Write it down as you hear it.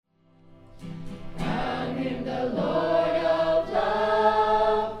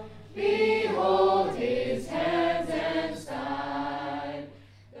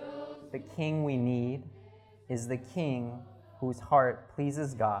king we need is the king whose heart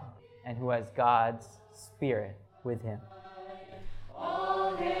pleases God and who has God's Spirit with him.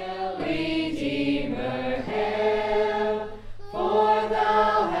 All hail, Redeemer, hail, for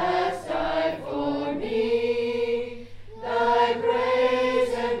thou hast died for me. Thy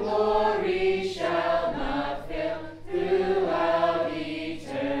praise and glory shall not fail throughout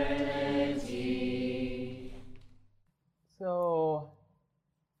eternity. So,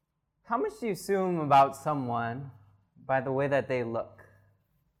 how much do you assume about someone by the way that they look?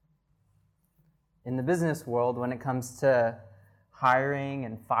 In the business world, when it comes to hiring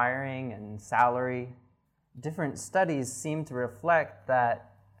and firing and salary, different studies seem to reflect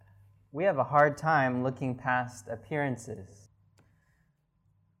that we have a hard time looking past appearances.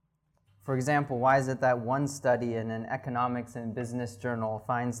 For example, why is it that one study in an economics and business journal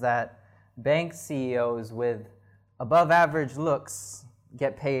finds that bank CEOs with above average looks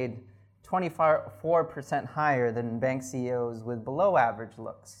get paid 24% higher than bank CEOs with below average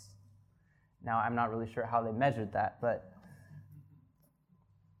looks? Now, I'm not really sure how they measured that,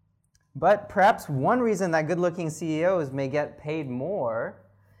 but perhaps one reason that good-looking CEOs may get paid more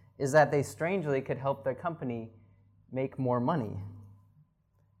is that they strangely could help their company make more money.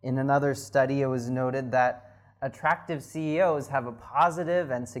 In another study, it was noted that attractive CEOs have a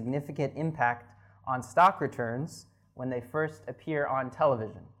positive and significant impact on stock returns when they first appear on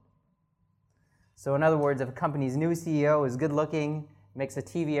television. So in other words, if a company's new CEO is good-looking, makes a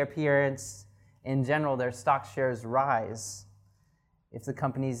TV appearance, in general, their stock shares rise. If the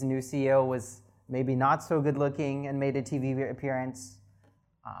company's new CEO was maybe not so good-looking and made a TV appearance,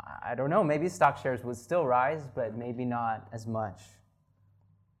 I don't know, maybe stock shares would still rise, but maybe not as much.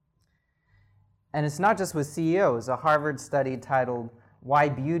 And it's not just with CEOs. A Harvard study titled "Why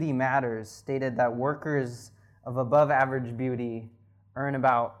Beauty Matters" stated that workers of above-average beauty earn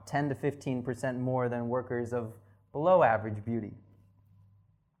about 10 to 15% more than workers of below-average beauty.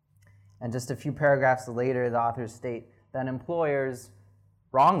 And just a few paragraphs later, the authors state that employers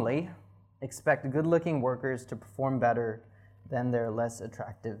wrongly expect good-looking workers to perform better than their less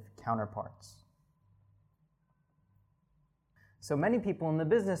attractive counterparts. So many people in the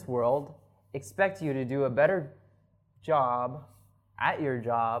business world expect you to do a better job at your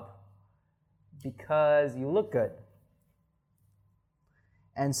job because you look good.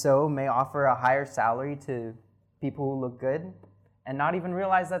 And so may offer a higher salary to people who look good and not even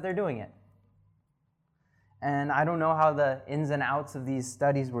realize that they're doing it. And I don't know how the ins and outs of these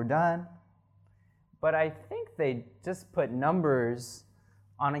studies were done, but I think they just put numbers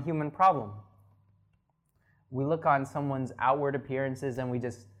on a human problem. We look on someone's outward appearances and we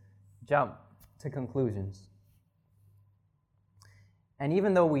just jump to conclusions. And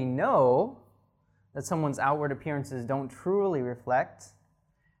even though we know that someone's outward appearances don't truly reflect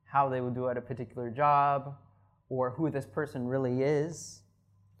how they would do at a particular job or who this person really is,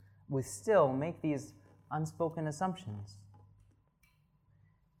 we still make these unspoken assumptions.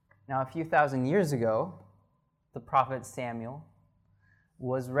 Now, a few thousand years ago, the prophet Samuel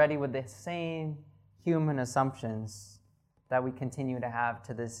was ready with the same human assumptions that we continue to have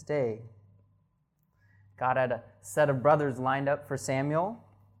to this day. God had a set of brothers lined up for Samuel.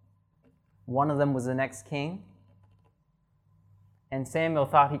 One of them was the next king. And Samuel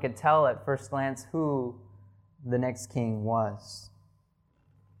thought he could tell at first glance who the next king was.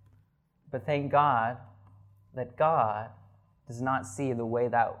 But thank God that God does not see the way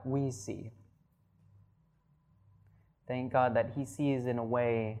that we see. Thank God that he sees in a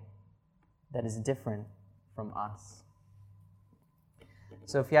way that is different from us.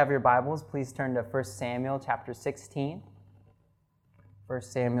 So if you have your Bibles, please turn to 1 Samuel chapter 16. 1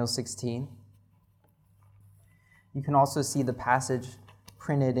 Samuel 16. You can also see the passage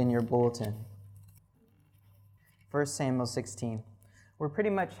printed in your bulletin. 1 Samuel 16. We're pretty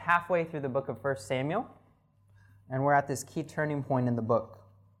much halfway through the book of 1 Samuel, and we're at this key turning point in the book.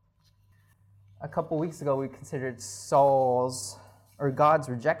 A couple weeks ago, we considered God's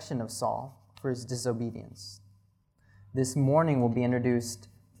rejection of Saul for his disobedience. This morning, we'll be introduced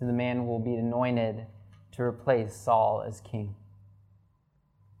to the man who will be anointed to replace Saul as king.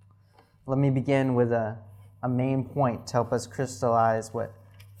 Let me begin with a main point to help us crystallize what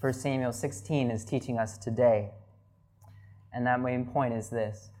 1 Samuel 16 is teaching us today. And that main point is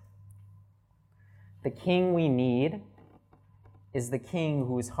this: the king we need is the king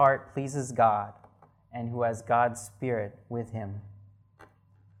whose heart pleases God and who has God's Spirit with him.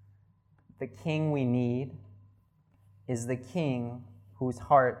 The king we need is the king whose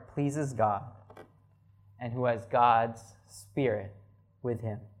heart pleases God and who has God's Spirit with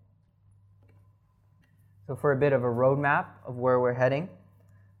him. So for a bit of a roadmap of where we're heading,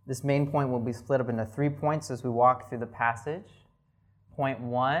 This main point will be split up into 3 points as we walk through the passage. Point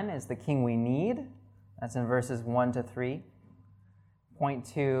 1 is the king we need. That's in verses 1 to 3. Point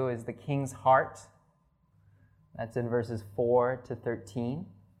 2 is the king's heart. That's in verses 4 to 13.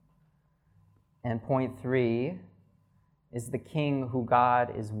 And point 3 is the king who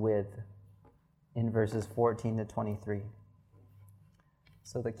God is with in verses 14 to 23.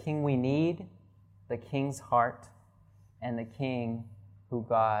 So the king we need, the king's heart, and the king who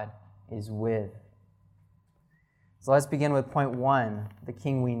God is with. So let's begin with point 1, the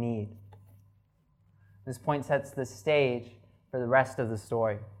king we need. This point sets the stage for the rest of the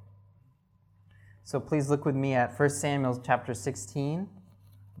story. So please look with me at 1 Samuel chapter 16,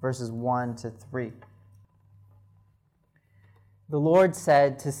 verses 1 to 3. The Lord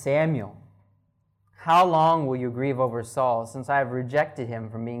said to Samuel, "How long will you grieve over Saul, since I have rejected him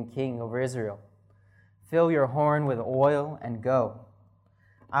from being king over Israel? Fill your horn with oil and go.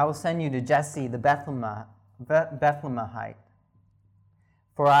 I will send you to Jesse the Bethlehemite,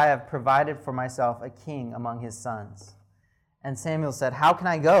 for I have provided for myself a king among his sons." And Samuel said, "How can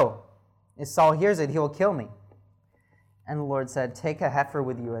I go? If Saul hears it, he will kill me." And the Lord said, "Take a heifer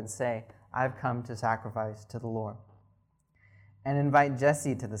with you and say, I have come to sacrifice to the Lord. And invite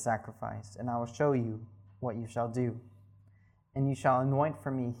Jesse to the sacrifice, and I will show you what you shall do. And you shall anoint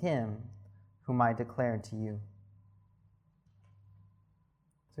for me him whom I declare to you."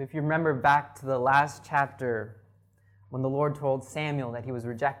 So if you remember back to the last chapter, when the Lord told Samuel that he was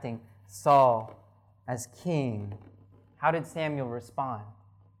rejecting Saul as king, how did Samuel respond?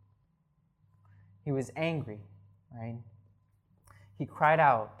 He was angry, right? He cried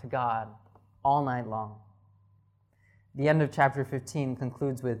out to God all night long. The end of chapter 15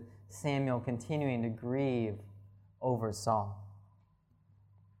 concludes with Samuel continuing to grieve over Saul.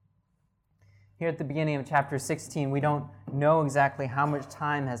 Here at the beginning of chapter 16, we don't know exactly how much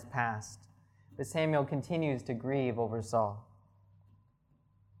time has passed, but Samuel continues to grieve over Saul.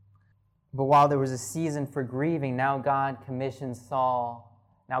 But while there was a season for grieving, now God commissions Samuel,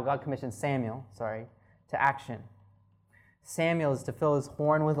 to action. Samuel is to fill his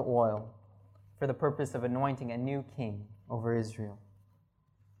horn with oil for the purpose of anointing a new king over Israel.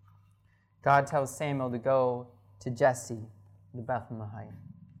 God tells Samuel to go to Jesse the Bethlehemite.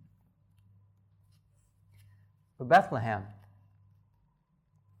 But Bethlehem,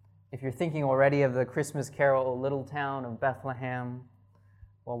 if you're thinking already of the Christmas carol, Little Town of Bethlehem,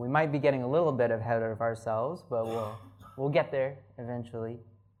 well, we might be getting a little bit ahead of ourselves, but we'll get there eventually.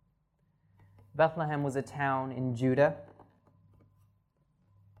 Bethlehem was a town in Judah.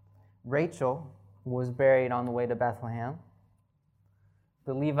 Rachel was buried on the way to Bethlehem.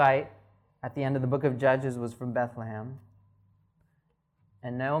 The Levite at the end of the book of Judges was from Bethlehem.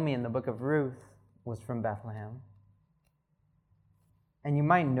 And Naomi in the book of Ruth was from Bethlehem. And you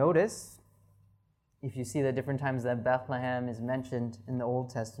might notice, if you see the different times that Bethlehem is mentioned in the Old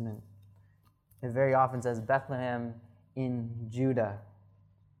Testament, it very often says Bethlehem in Judah.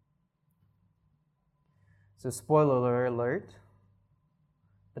 So spoiler alert,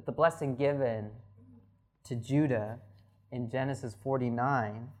 but the blessing given to Judah in Genesis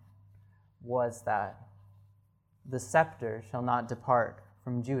 49 was that the scepter shall not depart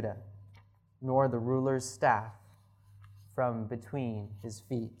from Judah, nor the ruler's staff from between his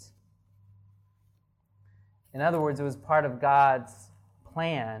feet. In other words, it was part of God's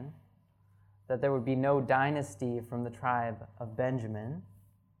plan that there would be no dynasty from the tribe of Benjamin.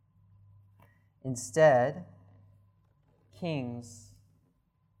 Instead,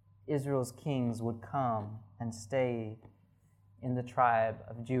 Israel's kings would come and stay in the tribe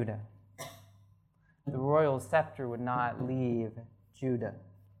of Judah. The royal scepter would not leave Judah.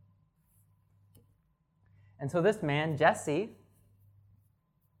 And so this man, Jesse,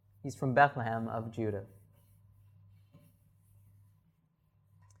 he's from Bethlehem of Judah.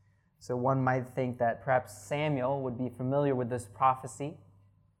 So one might think that perhaps Samuel would be familiar with this prophecy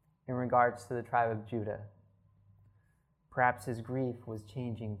in regards to the tribe of Judah. Perhaps his grief was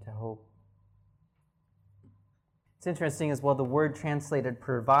changing to hope. It's interesting as well, the word translated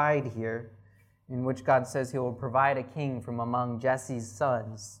provide here, in which God says he will provide a king from among Jesse's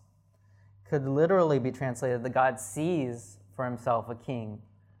sons, could literally be translated that God sees for himself a king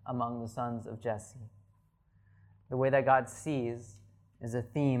among the sons of Jesse. The way that God sees is a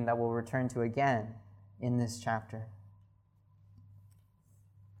theme that we'll return to again in this chapter.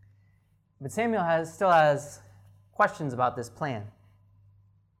 But Samuel still has questions about this plan.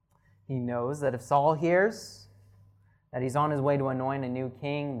 He knows that if Saul hears that he's on his way to anoint a new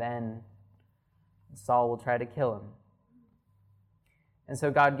king, then Saul will try to kill him. And so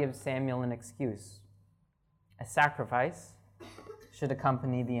God gives Samuel an excuse. A sacrifice should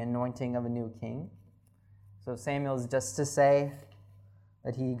accompany the anointing of a new king. So Samuel is just to say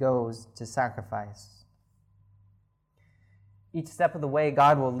that he goes to sacrifice. Each step of the way,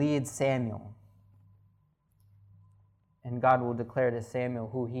 God will lead Samuel. And God will declare to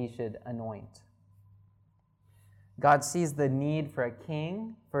Samuel who he should anoint. God sees the need for a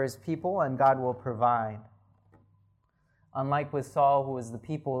king for his people, and God will provide. Unlike with Saul, who was the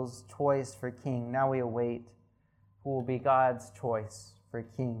people's choice for king, now we await who will be God's choice for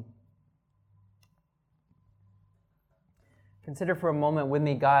king. Consider for a moment with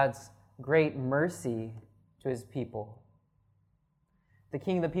me God's great mercy to his people. The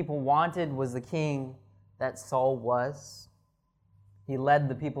king the people wanted was the king that Saul was. He led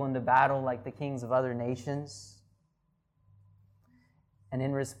the people into battle like the kings of other nations. And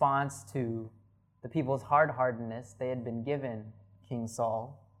in response to the people's hard-heartedness, they had been given King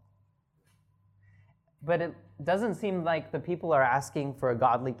Saul. But it doesn't seem like the people are asking for a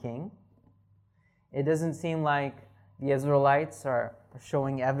godly king. It doesn't seem like the Israelites are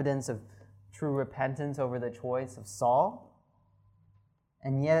showing evidence of true repentance over the choice of Saul.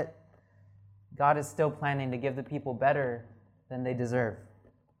 And yet, God is still planning to give the people better than they deserve.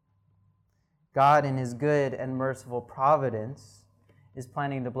 God, in his good and merciful providence, is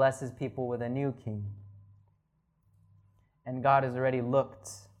planning to bless his people with a new king. And God has already looked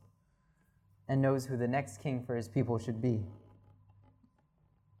and knows who the next king for his people should be.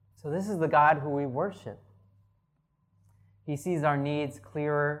 So this is the God who we worship. He sees our needs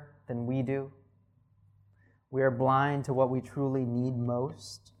clearer than we do. We are blind to what we truly need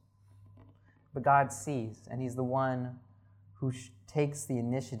most. But God sees, and he's the one who takes the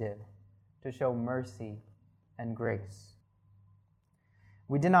initiative to show mercy and grace.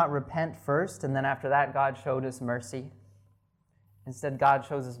 We did not repent first, and then after that, God showed us mercy. Instead, God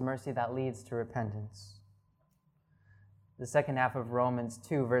shows us mercy that leads to repentance. The second half of Romans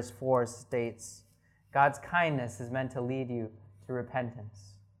 2, verse 4 states, God's kindness is meant to lead you to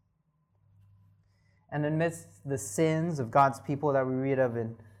repentance. And amidst the sins of God's people that we read of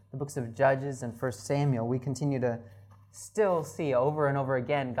in the books of Judges and 1 Samuel, we continue to still see over and over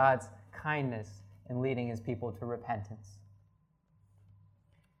again God's kindness in leading his people to repentance.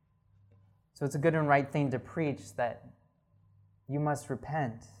 So it's a good and right thing to preach that you must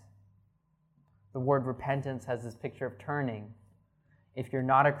repent. The word repentance has this picture of turning. If you're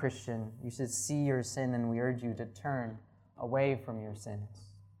not a Christian, you should see your sin, and we urge you to turn away from your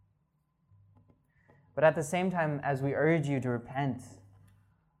sins. But at the same time, as we urge you to repent,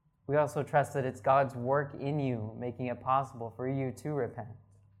 we also trust that it's God's work in you making it possible for you to repent.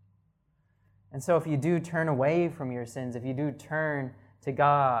 And so if you do turn away from your sins, if you do turn to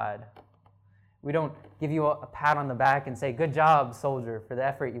God, we don't give you a pat on the back and say, good job, soldier, for the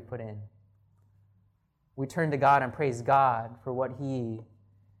effort you put in. We turn to God and praise God for what he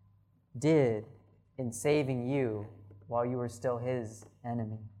did in saving you while you were still his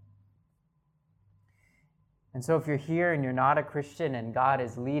enemy. And so if you're here and you're not a Christian and God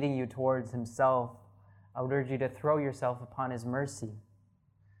is leading you towards himself, I would urge you to throw yourself upon his mercy.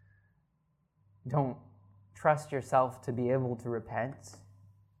 Don't trust yourself to be able to repent.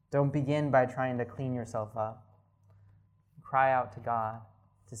 Don't begin by trying to clean yourself up. Cry out to God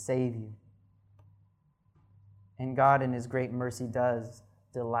to save you. And God in his great mercy does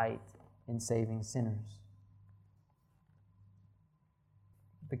delight in saving sinners.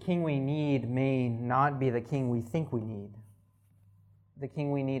 The king we need may not be the king we think we need. The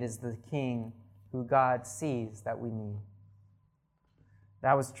king we need is the king who God sees that we need.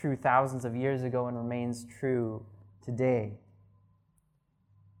 That was true thousands of years ago and remains true today.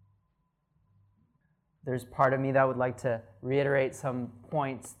 There's part of me that would like to reiterate some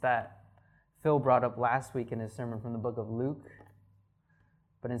points that Phil brought up last week in his sermon from the book of Luke.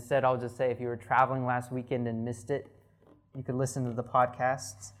 But instead, I'll just say if you were traveling last weekend and missed it, you could listen to the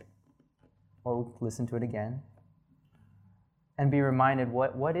podcast or listen to it again and be reminded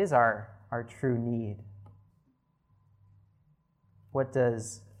what is our true need? What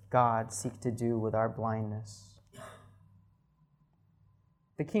does God seek to do with our blindness?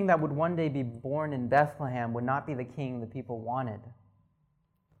 The king that would one day be born in Bethlehem would not be the king the people wanted.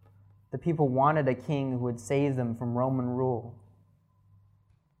 The people wanted a king who would save them from Roman rule.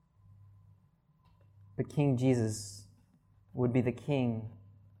 But King Jesus would be the king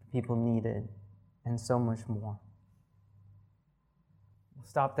the people needed, and so much more. We'll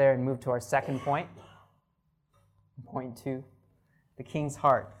stop there and move to our second point. Point 2, the king's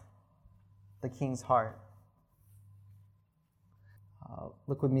heart. The king's heart.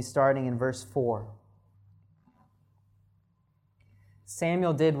 Look with me starting in verse 4.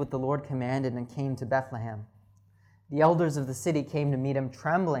 Samuel did what the Lord commanded and came to Bethlehem. The elders of the city came to meet him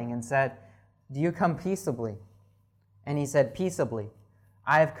trembling and said, "Do you come peaceably?" And he said, "Peaceably.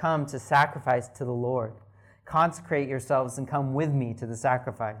 I have come to sacrifice to the Lord. Consecrate yourselves and come with me to the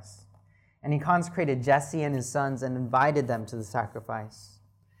sacrifice." And he consecrated Jesse and his sons and invited them to the sacrifice.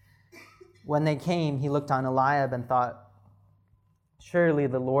 When they came, he looked on Eliab and thought, "Surely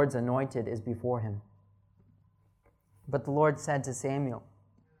the Lord's anointed is before him." But the Lord said to Samuel,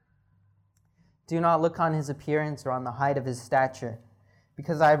 "Do not look on his appearance or on the height of his stature,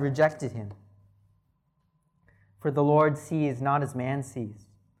 because I have rejected him. For the Lord sees not as man sees.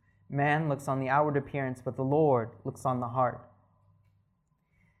 Man looks on the outward appearance, but the Lord looks on the heart."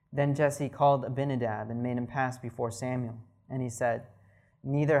 Then Jesse called Abinadab and made him pass before Samuel. And he said,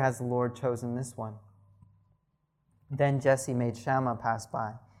 "Neither has the Lord chosen this one." Then Jesse made Shammah pass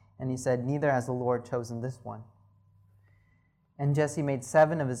by, and he said, "Neither has the Lord chosen this one." And Jesse made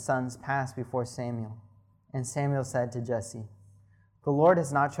 7 of his sons pass before Samuel. And Samuel said to Jesse, "The Lord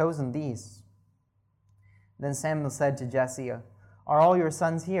has not chosen these." Then Samuel said to Jesse, "Are all your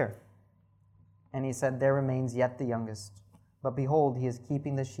sons here?" And he said, "There remains yet the youngest, but behold, he is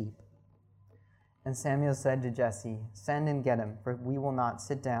keeping the sheep." And Samuel said to Jesse, "Send and get him, for we will not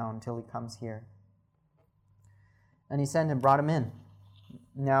sit down till he comes here." And he sent and brought him in.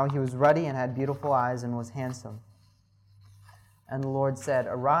 Now he was ruddy and had beautiful eyes and was handsome. And the Lord said,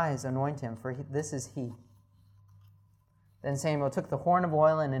 "Arise, anoint him, for this is he." Then Samuel took the horn of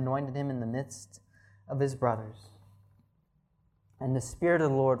oil and anointed him in the midst of his brothers. And the Spirit of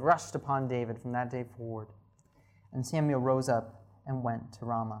the Lord rushed upon David from that day forward. And Samuel rose up and went to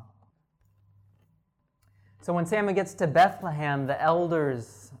Ramah. So when Samuel gets to Bethlehem, the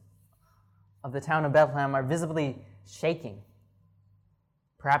elders of the town of Bethlehem are visibly shaking.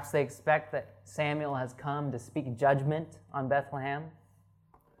 Perhaps they expect that Samuel has come to speak judgment on Bethlehem.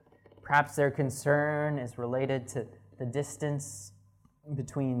 Perhaps their concern is related to the distance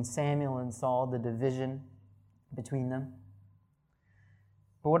between Samuel and Saul, the division between them.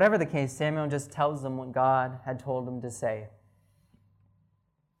 But whatever the case, Samuel just tells them what God had told him to say.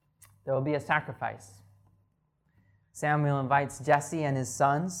 There will be a sacrifice. Samuel invites Jesse and his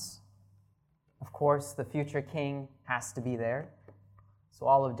sons. Of course, the future king has to be there. So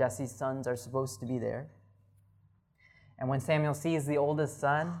all of Jesse's sons are supposed to be there. And when Samuel sees the oldest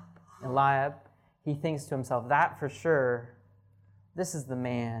son, Eliab, he thinks to himself, that for sure, this is the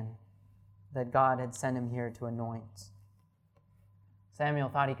man that God had sent him here to anoint. Samuel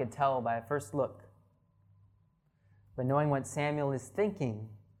thought he could tell by a first look. But knowing what Samuel is thinking,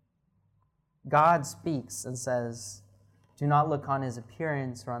 God speaks and says, "Do not look on his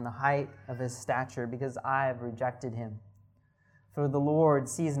appearance or on the height of his stature, because I have rejected him. For the Lord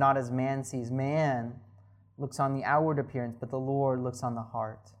sees not as man sees. Man looks on the outward appearance, but the Lord looks on the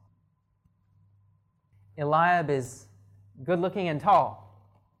heart." Eliab is good-looking and tall.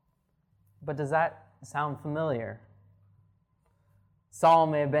 But does that sound familiar? Saul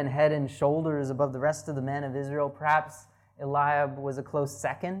may have been head and shoulders above the rest of the men of Israel. Perhaps Eliab was a close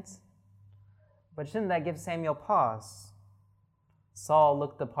second. But shouldn't that give Samuel pause? Saul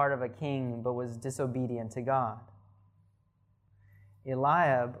looked the part of a king, but was disobedient to God.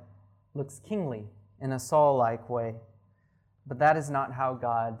 Eliab looks kingly in a Saul-like way, but that is not how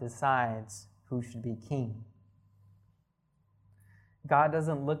God decides who should be king. God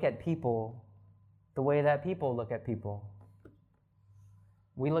doesn't look at people the way that people look at people.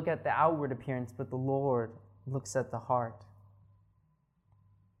 We look at the outward appearance, but the Lord looks at the heart.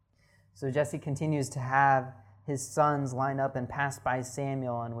 So Jesse continues to have his sons line up and pass by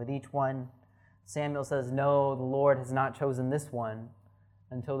Samuel, and with each one, Samuel says, "No, the Lord has not chosen this one,"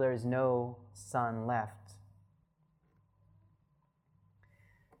 until there is no son left.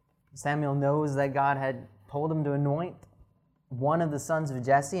 Samuel knows that God had told him to anoint one of the sons of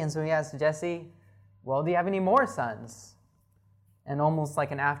Jesse, and so he asks Jesse, "Well, do you have any more sons?" And almost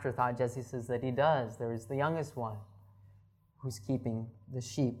like an afterthought, Jesse says that he does. There is the youngest one who's keeping the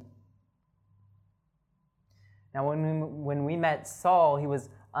sheep. Now, when we met Saul, he was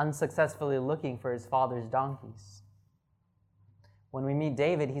unsuccessfully looking for his father's donkeys. When we meet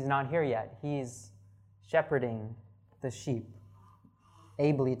David, he's not here yet. He's shepherding the sheep,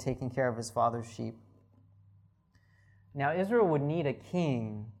 ably taking care of his father's sheep. Now, Israel would need a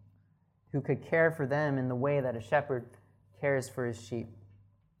king who could care for them in the way that a shepherd cares for his sheep.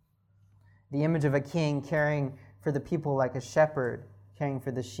 The image of a king caring for the people like a shepherd caring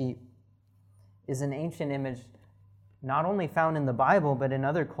for the sheep is an ancient image not only found in the Bible, but in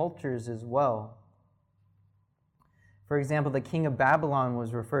other cultures as well. For example, the king of Babylon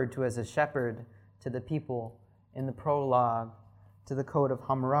was referred to as a shepherd to the people in the prologue to the Code of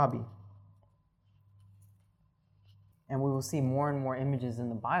Hammurabi. And we will see more and more images in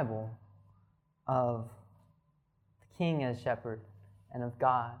the Bible of the king as shepherd and of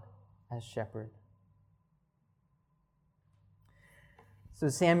God as shepherd. So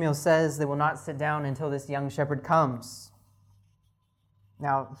Samuel says they will not sit down until this young shepherd comes.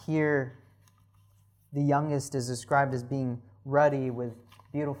 Now here, the youngest is described as being ruddy with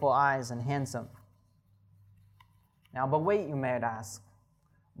beautiful eyes and handsome. Now, but wait, you might ask,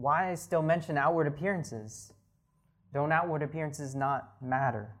 why still mention outward appearances? Don't outward appearances not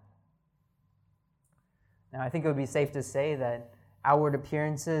matter? Now, I think it would be safe to say that outward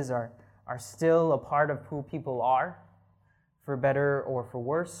appearances are still a part of who people are, for better or for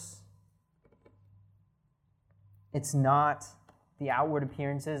worse. It's not the outward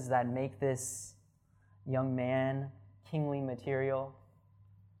appearances that make this young man kingly material.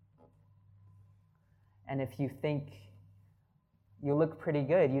 And if you think you look pretty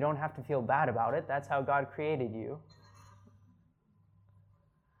good, you don't have to feel bad about it. That's how God created you.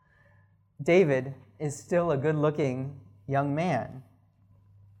 David is still a good-looking young man,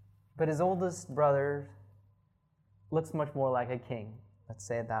 but his oldest brother looks much more like a king. Let's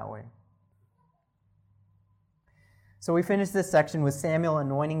say it that way. So we finish this section with Samuel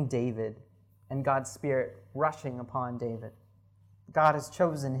anointing David and God's Spirit rushing upon David. God has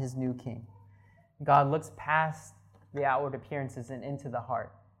chosen his new king. God looks past the outward appearances and into the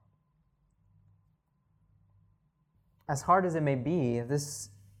heart. As hard as it may be, this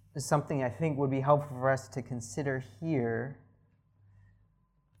is something I think would be helpful for us to consider here.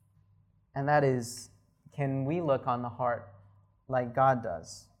 And that is, can we look on the heart like God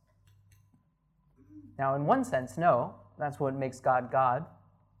does? Now, in one sense, no. That's what makes God God.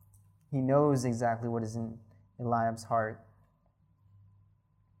 He knows exactly what is in Eliab's heart.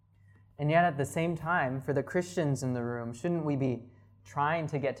 And yet at the same time, for the Christians in the room, shouldn't we be trying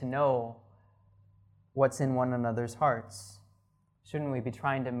to get to know what's in one another's hearts? Shouldn't we be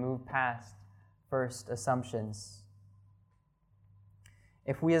trying to move past first assumptions?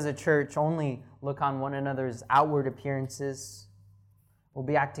 If we as a church only look on one another's outward appearances, we'll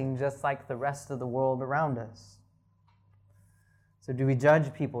be acting just like the rest of the world around us. So do we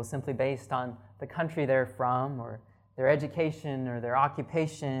judge people simply based on the country they're from, or their education, or their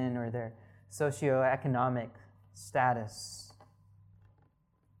occupation, or their socioeconomic status?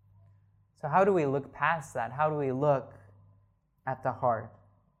 So how do we look past that? How do we look at the heart?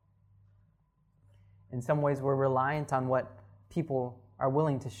 In some ways, we're reliant on what people are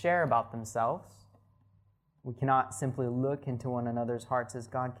willing to share about themselves. We cannot simply look into one another's hearts as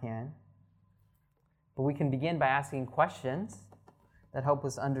God can. But we can begin by asking questions that help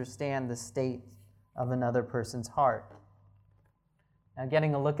us understand the state of another person's heart. Now,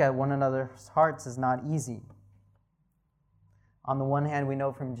 getting a look at one another's hearts is not easy. On the one hand, we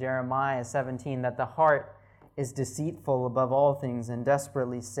know from Jeremiah 17 that the heart is deceitful above all things and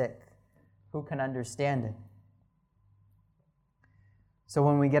desperately sick. Who can understand it? So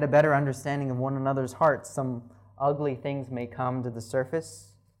when we get a better understanding of one another's hearts, some ugly things may come to the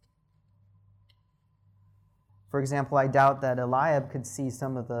surface. For example, I doubt that Eliab could see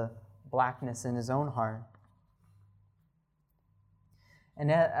some of the blackness in his own heart.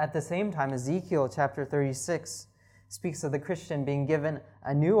 And at the same time, Ezekiel chapter 36 speaks of the Christian being given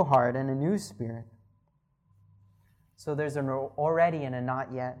a new heart and a new spirit. So there's an already and a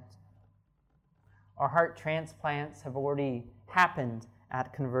not yet. Our heart transplants have already happened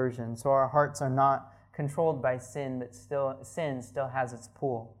at conversion, so our hearts are not controlled by sin, but sin still has its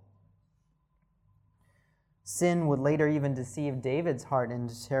pull. Sin would later even deceive David's heart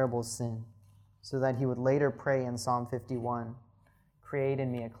into terrible sin, so that he would later pray in Psalm 51, "Create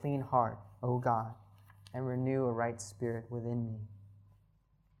in me a clean heart, O God, and renew a right spirit within me."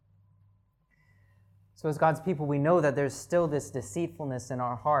 So as God's people, we know that there's still this deceitfulness in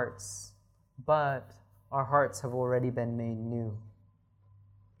our hearts, but our hearts have already been made new.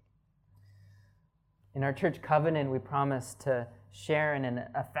 In our church covenant, we promise to share in an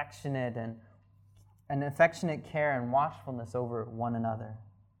affectionate care and watchfulness over one another.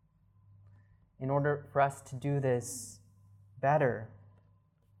 In order for us to do this better,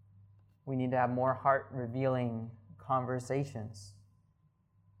 we need to have more heart-revealing conversations.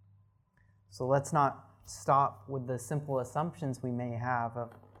 So let's not stop with the simple assumptions we may have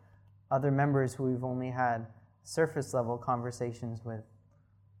of other members who we've only had surface-level conversations with.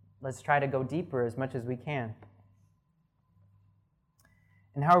 Let's try to go deeper as much as we can.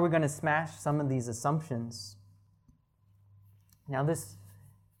 And how are we going to smash some of these assumptions? Now, this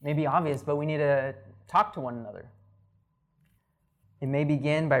may be obvious, but we need to talk to one another. It may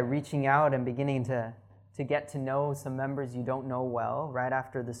begin by reaching out and beginning to get to know some members you don't know well right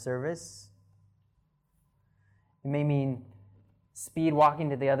after the service. It may mean speed walking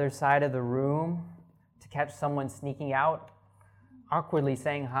to the other side of the room to catch someone sneaking out, awkwardly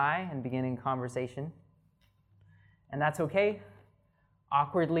saying hi and beginning conversation. And that's okay.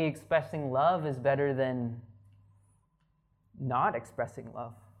 Awkwardly expressing love is better than not expressing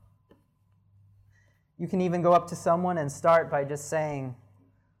love. You can even go up to someone and start by just saying,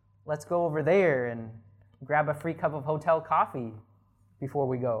 let's go over there and grab a free cup of hotel coffee before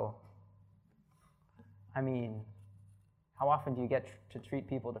we go. I mean, how often do you get to treat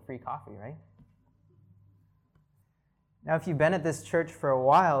people to free coffee, right? Now, if you've been at this church for a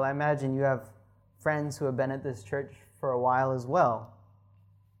while, I imagine you have friends who have been at this church for a while as well.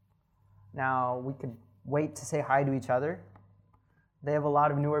 Now, we could wait to say hi to each other. They have a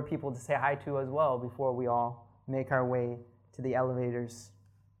lot of newer people to say hi to as well before we all make our way to the elevators.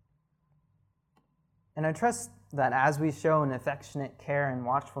 And I trust that as we show an affectionate care and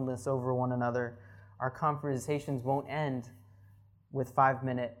watchfulness over one another, our conversations won't end with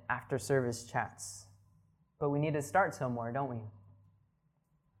 5-minute after-service chats. But we need to start somewhere, don't we?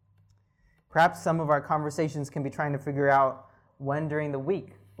 Perhaps some of our conversations can be trying to figure out when during the week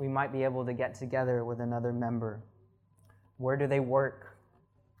we might be able to get together with another member. Where do they work?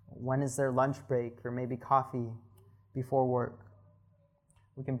 When is their lunch break or maybe coffee before work?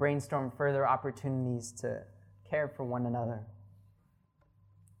 We can brainstorm further opportunities to care for one another.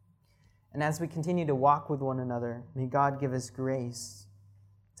 And as we continue to walk with one another, may God give us grace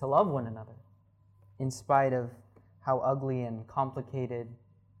to love one another in spite of how ugly and complicated,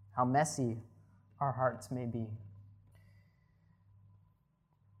 how messy our hearts may be.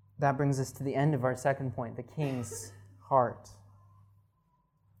 That brings us to the end of our second point, the king's heart.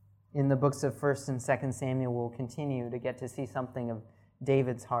 In the books of 1 and 2 Samuel, we'll continue to get to see something of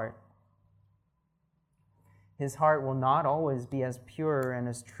David's heart. His heart will not always be as pure and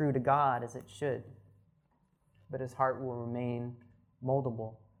as true to God as it should, but his heart will remain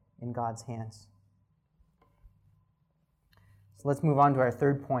moldable in God's hands. So let's move on to our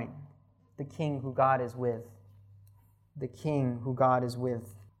third point, the king who God is with. The king who God is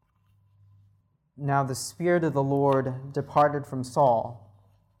with. Now the Spirit of the Lord departed from Saul,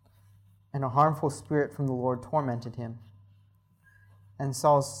 and a harmful spirit from the Lord tormented him. And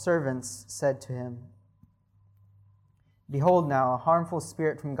Saul's servants said to him, Behold now, a harmful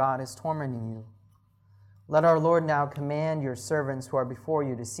spirit from God is tormenting you. Let our Lord now command your servants who are before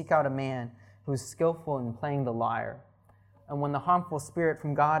you to seek out a man who is skillful in playing the lyre. And when the harmful spirit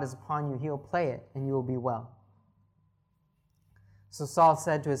from God is upon you, he'll play it, and you will be well. So Saul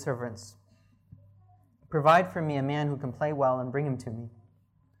said to his servants, Provide for me a man who can play well and bring him to me.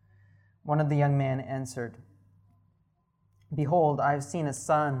 One of the young men answered, Behold, I have seen a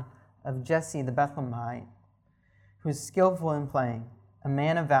son of Jesse the Bethlehemite, who is skillful in playing, a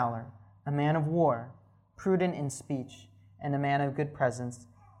man of valor, a man of war, prudent in speech, and a man of good presence,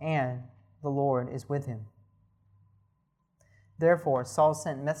 and the Lord is with him. Therefore Saul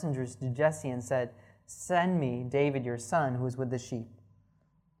sent messengers to Jesse and said, Send me David your son, who is with the sheep.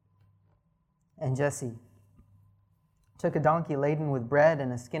 And Jesse took a donkey laden with bread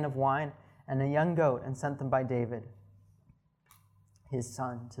and a skin of wine and a young goat and sent them by David, his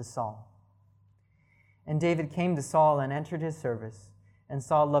son, to Saul. And David came to Saul and entered his service, and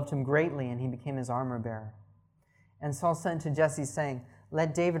Saul loved him greatly, and he became his armor-bearer. And Saul sent to Jesse, saying,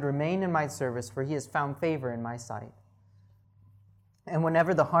 Let David remain in my service, for he has found favor in my sight. And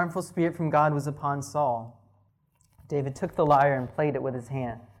whenever the harmful spirit from God was upon Saul, David took the lyre and played it with his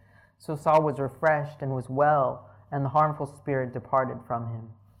hand. So Saul was refreshed and was well, and the harmful spirit departed from him.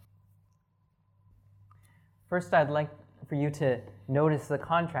 First, I'd like for you to notice the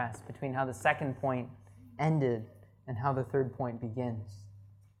contrast between how the second point ended and how the third point begins.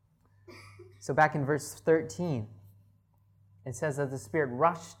 So back in verse 13, it says that the Spirit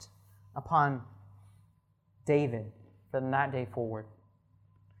rushed upon David from that day forward.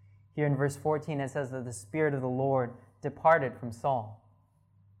 Here in verse 14, it says that the Spirit of the Lord departed from Saul.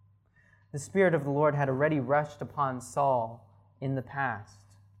 The Spirit of the Lord had already rushed upon Saul in the past.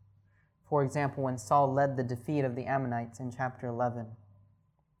 For example, when Saul led the defeat of the Ammonites in chapter 11.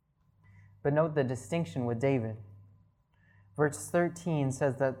 But note the distinction with David. Verse 13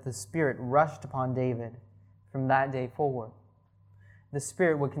 says that the Spirit rushed upon David from that day forward. The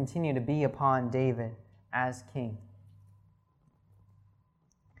Spirit would continue to be upon David as king.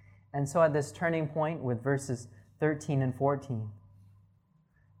 And so at this turning point with verses 13 and 14,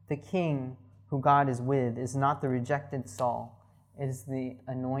 the king who God is with is not the rejected Saul, it is the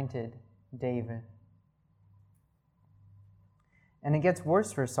anointed David. And it gets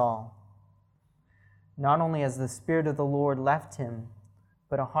worse for Saul. Not only has the Spirit of the Lord left him,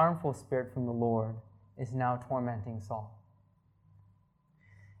 but a harmful spirit from the Lord is now tormenting Saul.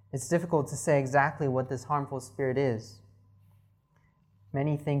 It's difficult to say exactly what this harmful spirit is.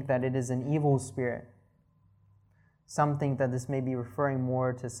 Many think that it is an evil spirit. Some think that this may be referring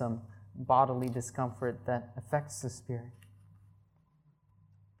more to some bodily discomfort that affects the spirit.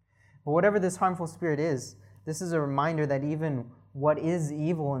 But whatever this harmful spirit is, this is a reminder that even what is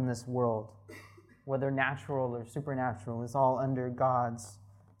evil in this world, whether natural or supernatural, is all under God's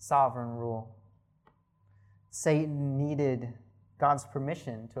sovereign rule. Satan needed God's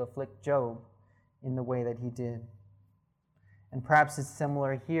permission to afflict Job in the way that he did. And perhaps it's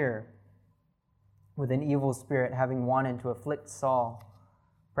similar here, with an evil spirit having wanted to afflict Saul,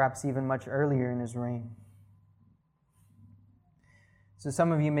 perhaps even much earlier in his reign. So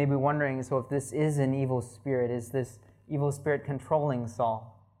some of you may be wondering, so if this is an evil spirit, is this evil spirit controlling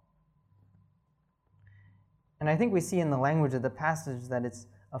Saul? And I think we see in the language of the passage that it's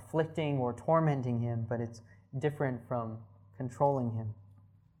afflicting or tormenting him, but it's different from controlling him.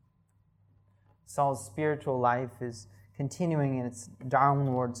 Saul's spiritual life is continuing in its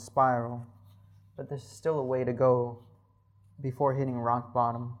downward spiral, but there's still a way to go before hitting rock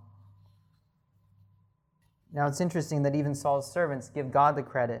bottom. Now it's interesting that even Saul's servants give God the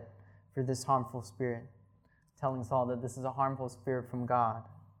credit for this harmful spirit, telling Saul that this is a harmful spirit from God.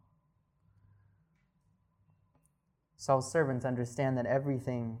 Saul's servants understand that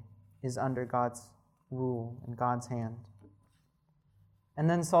everything is under God's rule and God's hand. And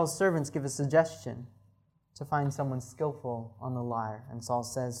then Saul's servants give a suggestion to find someone skillful on the lyre, and Saul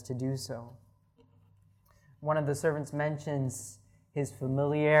says to do so. One of the servants mentions his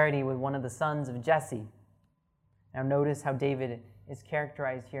familiarity with one of the sons of Jesse. Now notice how David is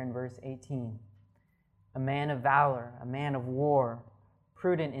characterized here in verse 18. A man of valor, a man of war,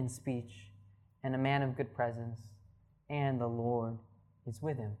 prudent in speech, and a man of good presence, and the Lord is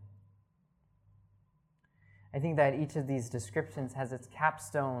with him. I think that each of these descriptions has its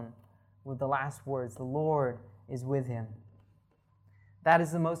capstone with the last words, the Lord is with him. That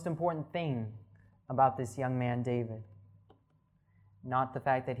is the most important thing about this young man, David. Not the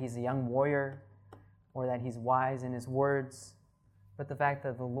fact that he's a young warrior or that he's wise in his words, but the fact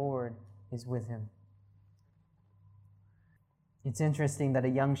that the Lord is with him. It's interesting that a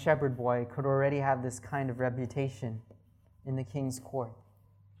young shepherd boy could already have this kind of reputation in the king's court.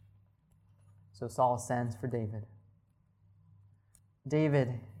 So Saul sends for David.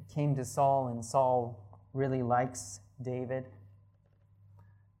 David came to Saul, and Saul really likes David.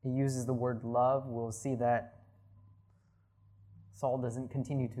 He uses the word love. We'll see that Saul doesn't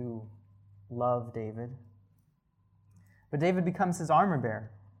continue to love David. But David becomes his armor bearer.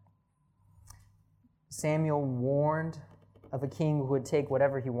 Samuel warned of a king who would take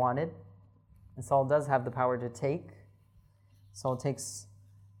whatever he wanted, and Saul does have the power to take. Saul takes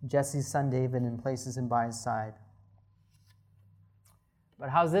Jesse's son David and places him by his side. But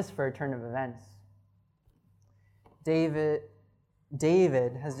how's this for a turn of events? David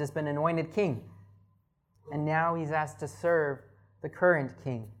has just been anointed king, and now he's asked to serve the current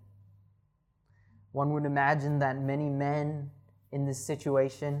king. One would imagine that many men in this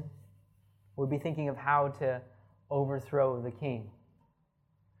situation would be thinking of how to overthrow the king.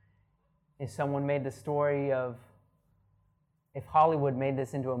 If someone made the story of, if Hollywood made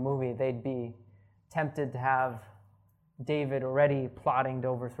this into a movie, they'd be tempted to have David already plotting to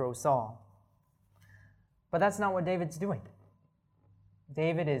overthrow Saul. But that's not what David's doing.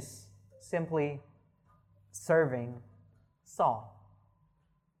 David is simply serving Saul.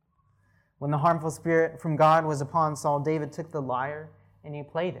 When the harmful spirit from God was upon Saul, David took the lyre and he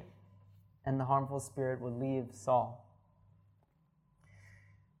played it, and the harmful spirit would leave Saul.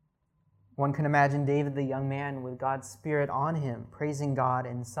 One can imagine David, the young man with God's Spirit on him, praising God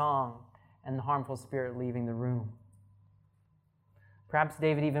in song, and the harmful spirit leaving the room. Perhaps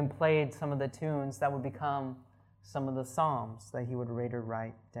David even played some of the tunes that would become some of the psalms that he would later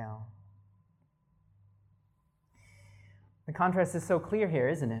write down. The contrast is so clear here,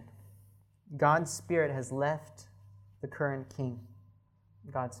 isn't it? God's Spirit has left the current king.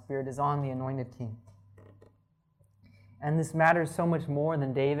 God's Spirit is on the anointed king. And this matters so much more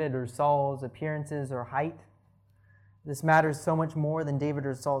than David or Saul's appearances or height. This matters so much more than David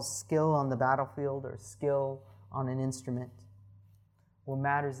or Saul's skill on the battlefield or skill on an instrument. What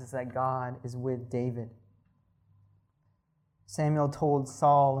matters is that God is with David. Samuel told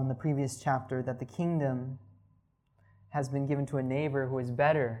Saul in the previous chapter that the kingdom has been given to a neighbor who is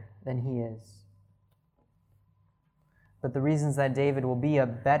better than he is. But the reasons that David will be a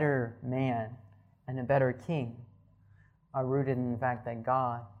better man and a better king are rooted in the fact that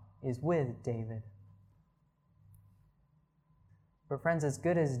God is with David. But friends, as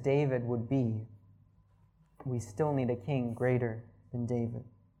good as David would be, we still need a king greater than David.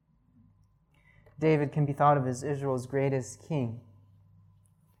 David can be thought of as Israel's greatest king.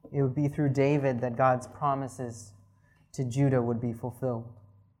 It would be through David that God's promises to Judah would be fulfilled.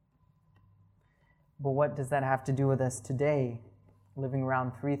 But what does that have to do with us today, living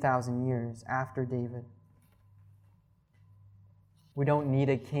around 3,000 years after David? We don't need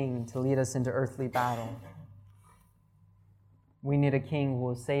a king to lead us into earthly battle. We need a king who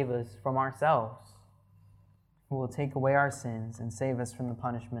will save us from ourselves, who will take away our sins and save us from the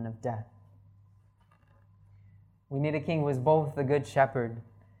punishment of death. We need a king who is both the good shepherd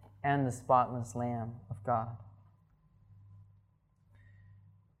and the spotless Lamb of God.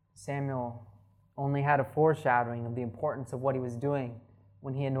 Samuel only had a foreshadowing of the importance of what he was doing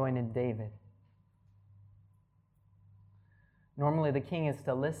when he anointed David. Normally, the king is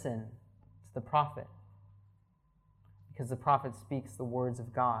to listen to the prophet because the prophet speaks the words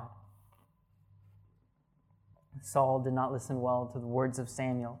of God. Saul did not listen well to the words of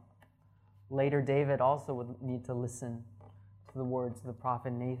Samuel. Later, David also would need to listen to the words of the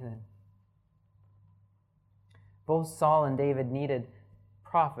prophet Nathan. Both Saul and David needed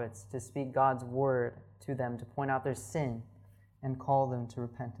prophets to speak God's word to them, to point out their sin and call them to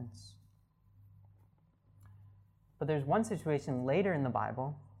repentance. But there's one situation later in the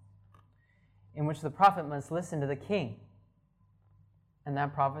Bible in which the prophet must listen to the king, and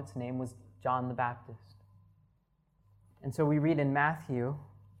that prophet's name was John the Baptist. And so we read in Matthew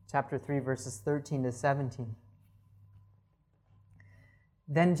chapter 3, verses 13 to 17.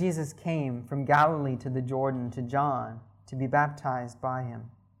 Then Jesus came from Galilee to the Jordan to John to be baptized by him.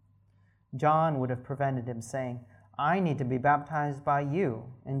 John would have prevented him, saying, I need to be baptized by you,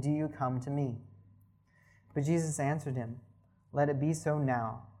 and do you come to me? But Jesus answered him, Let it be so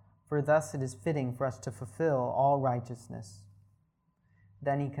now, for thus it is fitting for us to fulfill all righteousness.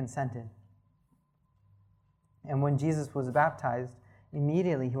 Then he consented. And when Jesus was baptized,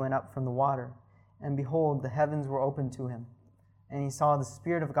 immediately he went up from the water, and behold, the heavens were opened to him, and he saw the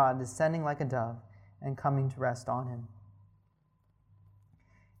Spirit of God descending like a dove and coming to rest on him.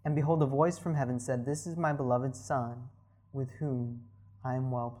 And behold, a voice from heaven said, This is my beloved Son, with whom I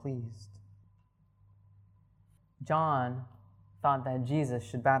am well pleased. John thought that Jesus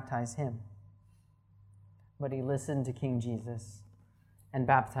should baptize him, but he listened to King Jesus and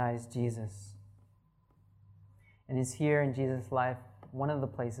baptized Jesus. And it's here in Jesus' life, one of the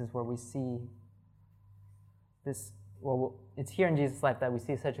places where we see this, it's here in Jesus' life that we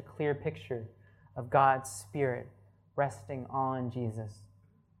see such a clear picture of God's Spirit resting on Jesus.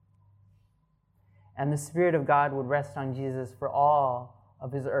 And the Spirit of God would rest on Jesus for all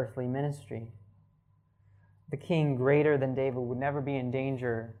of his earthly ministry. The king greater than David would never be in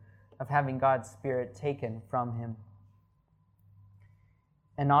danger of having God's Spirit taken from him.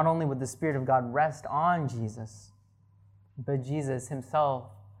 And not only would the Spirit of God rest on Jesus, but Jesus himself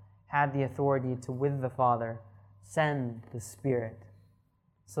had the authority to, with the Father, send the Spirit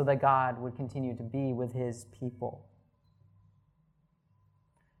so that God would continue to be with his people.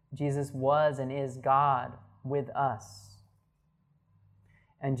 Jesus was and is God with us.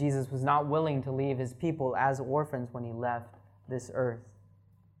 And Jesus was not willing to leave his people as orphans when he left this earth.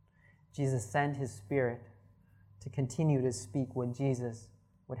 Jesus sent his Spirit to continue to speak what Jesus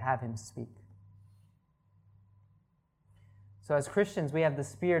would have him speak. So as Christians, we have the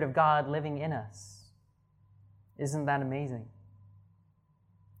Spirit of God living in us. Isn't that amazing?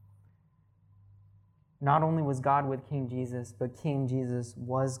 Not only was God with King Jesus, but King Jesus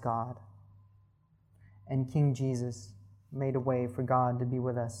was God. And King Jesus made a way for God to be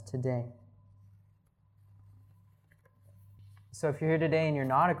with us today. So if you're here today and you're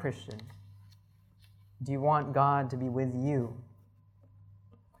not a Christian, do you want God to be with you?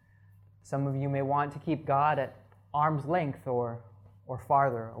 Some of you may want to keep God at arm's length or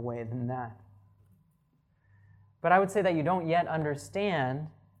farther away than that. But I would say that you don't yet understand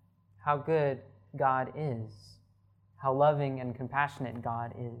how good God is, how loving and compassionate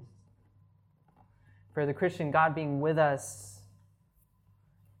God is. For the Christian, God being with us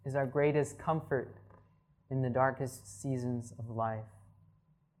is our greatest comfort in the darkest seasons of life.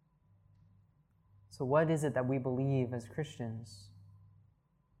 So what is it that we believe as Christians?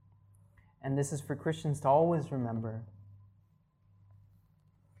 And this is for Christians to always remember,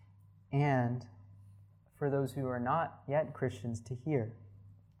 and for those who are not yet Christians to hear.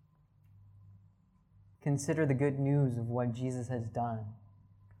 Consider the good news of what Jesus has done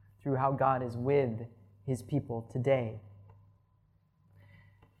through how God is with his people today.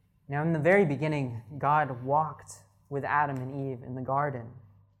 Now, in the very beginning, God walked with Adam and Eve in the garden.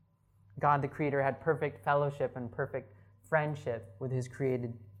 God, the Creator, had perfect fellowship and perfect friendship with his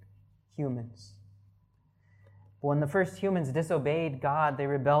created humans. But when the first humans disobeyed God, they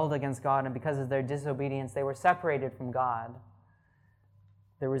rebelled against God, and because of their disobedience, they were separated from God.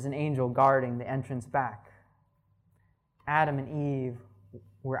 There was an angel guarding the entrance back. Adam and Eve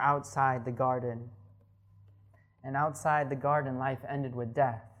were outside the garden. And outside the garden, life ended with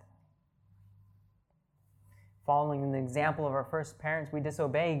death. Following the example of our first parents, we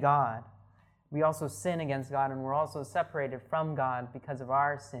disobey God. We also sin against God, and we're also separated from God because of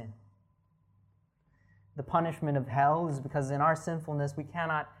our sin. The punishment of hell is because in our sinfulness, we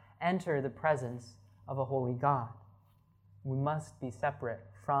cannot enter the presence of a holy God. We must be separate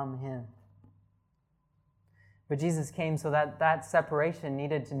from Him. But Jesus came so that that separation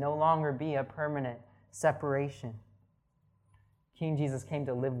needed to no longer be a permanent separation. King Jesus came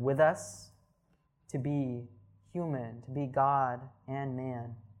to live with us, to be human, to be God and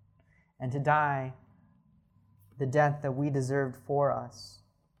man, and to die the death that we deserved for us.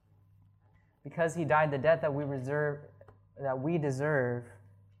 Because He died the death that we deserve,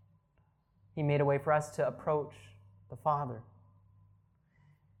 He made a way for us to approach the Father.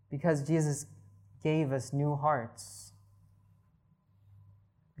 Because Jesus gave us new hearts.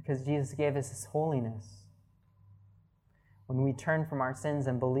 Because Jesus gave us His holiness. When we turn from our sins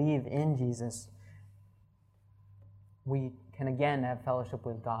and believe in Jesus, we can again have fellowship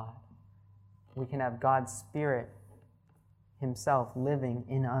with God. We can have God's Spirit Himself living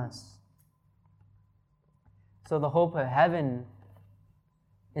in us. So the hope of heaven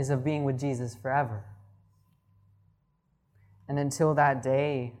is of being with Jesus forever. And until that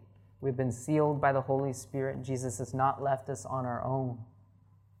day, we've been sealed by the Holy Spirit. Jesus has not left us on our own.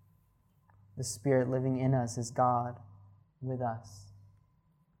 The Spirit living in us is God with us.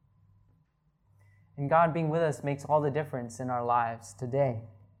 And God being with us makes all the difference in our lives today.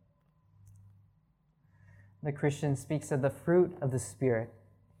 The Christian speaks of the fruit of the Spirit,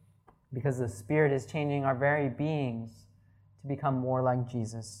 because the Spirit is changing our very beings to become more like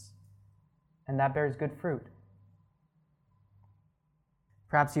Jesus. And that bears good fruit.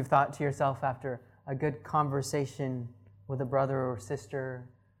 Perhaps you've thought to yourself after a good conversation with a brother or sister,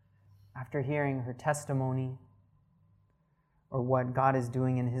 after hearing her testimony, or what God is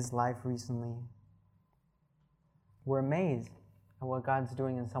doing in his life recently, we're amazed at what God's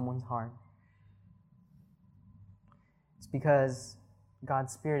doing in someone's heart. It's because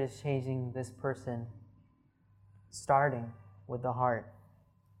God's Spirit is changing this person, starting with the heart.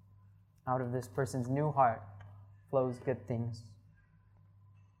 Out of this person's new heart flows good things.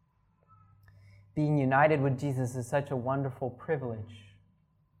 Being united with Jesus is such a wonderful privilege.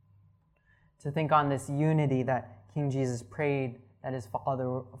 To think on this unity that King Jesus prayed that his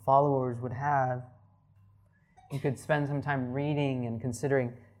followers would have. You could spend some time reading and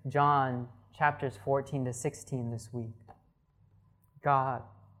considering John chapters 14 to 16 this week. God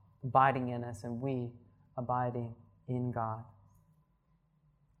abiding in us and we abiding in God.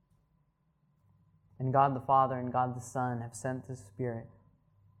 And God the Father and God the Son have sent the Spirit.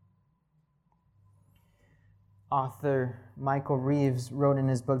 Author Mako wrote in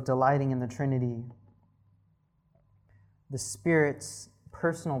his book, Delighting in the Trinity, the Spirit's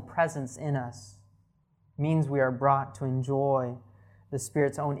personal presence in us means we are brought to enjoy the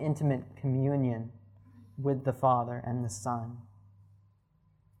Spirit's own intimate communion with the Father and the Son.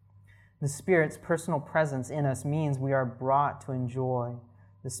 The Spirit's personal presence in us means we are brought to enjoy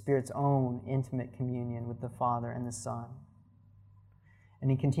the Spirit's own intimate communion with the Father and the Son.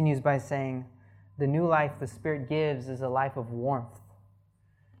 And he continues by saying, the new life the Spirit gives is a life of warmth,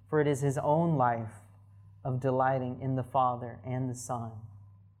 for it is His own life of delighting in the Father and the Son.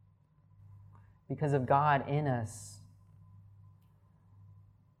 Because of God in us,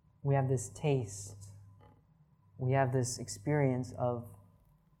 we have this taste, we have this experience of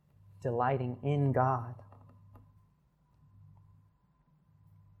delighting in God.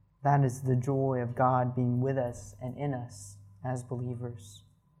 That is the joy of God being with us and in us as believers.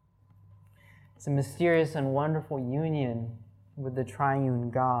 It's a mysterious and wonderful union with the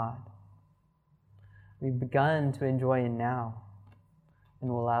triune God. We've begun to enjoy it now, and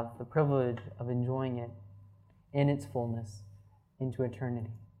we'll have the privilege of enjoying it in its fullness into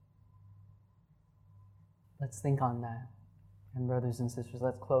eternity. Let's think on that. And brothers and sisters,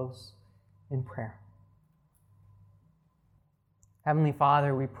 let's close in prayer. Heavenly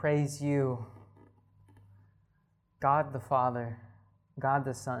Father, we praise You, God the Father, God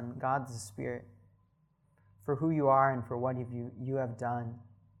the Son, God the Spirit, for who You are and for what You have done.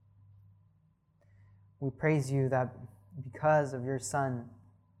 We praise You that because of Your Son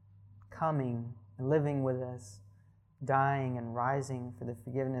coming and living with us, dying and rising for the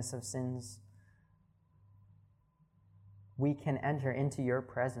forgiveness of sins, we can enter into Your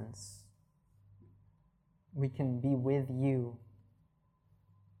presence. we can be with you,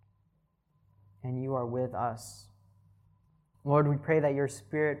 and you are with us. Lord, we pray that your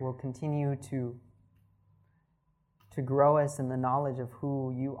Spirit will continue to grow us in the knowledge of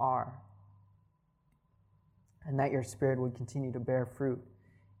who you are, and that your Spirit would continue to bear fruit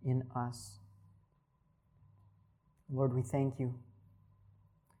in us. Lord, we thank you.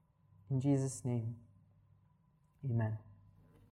 In Jesus' name, amen.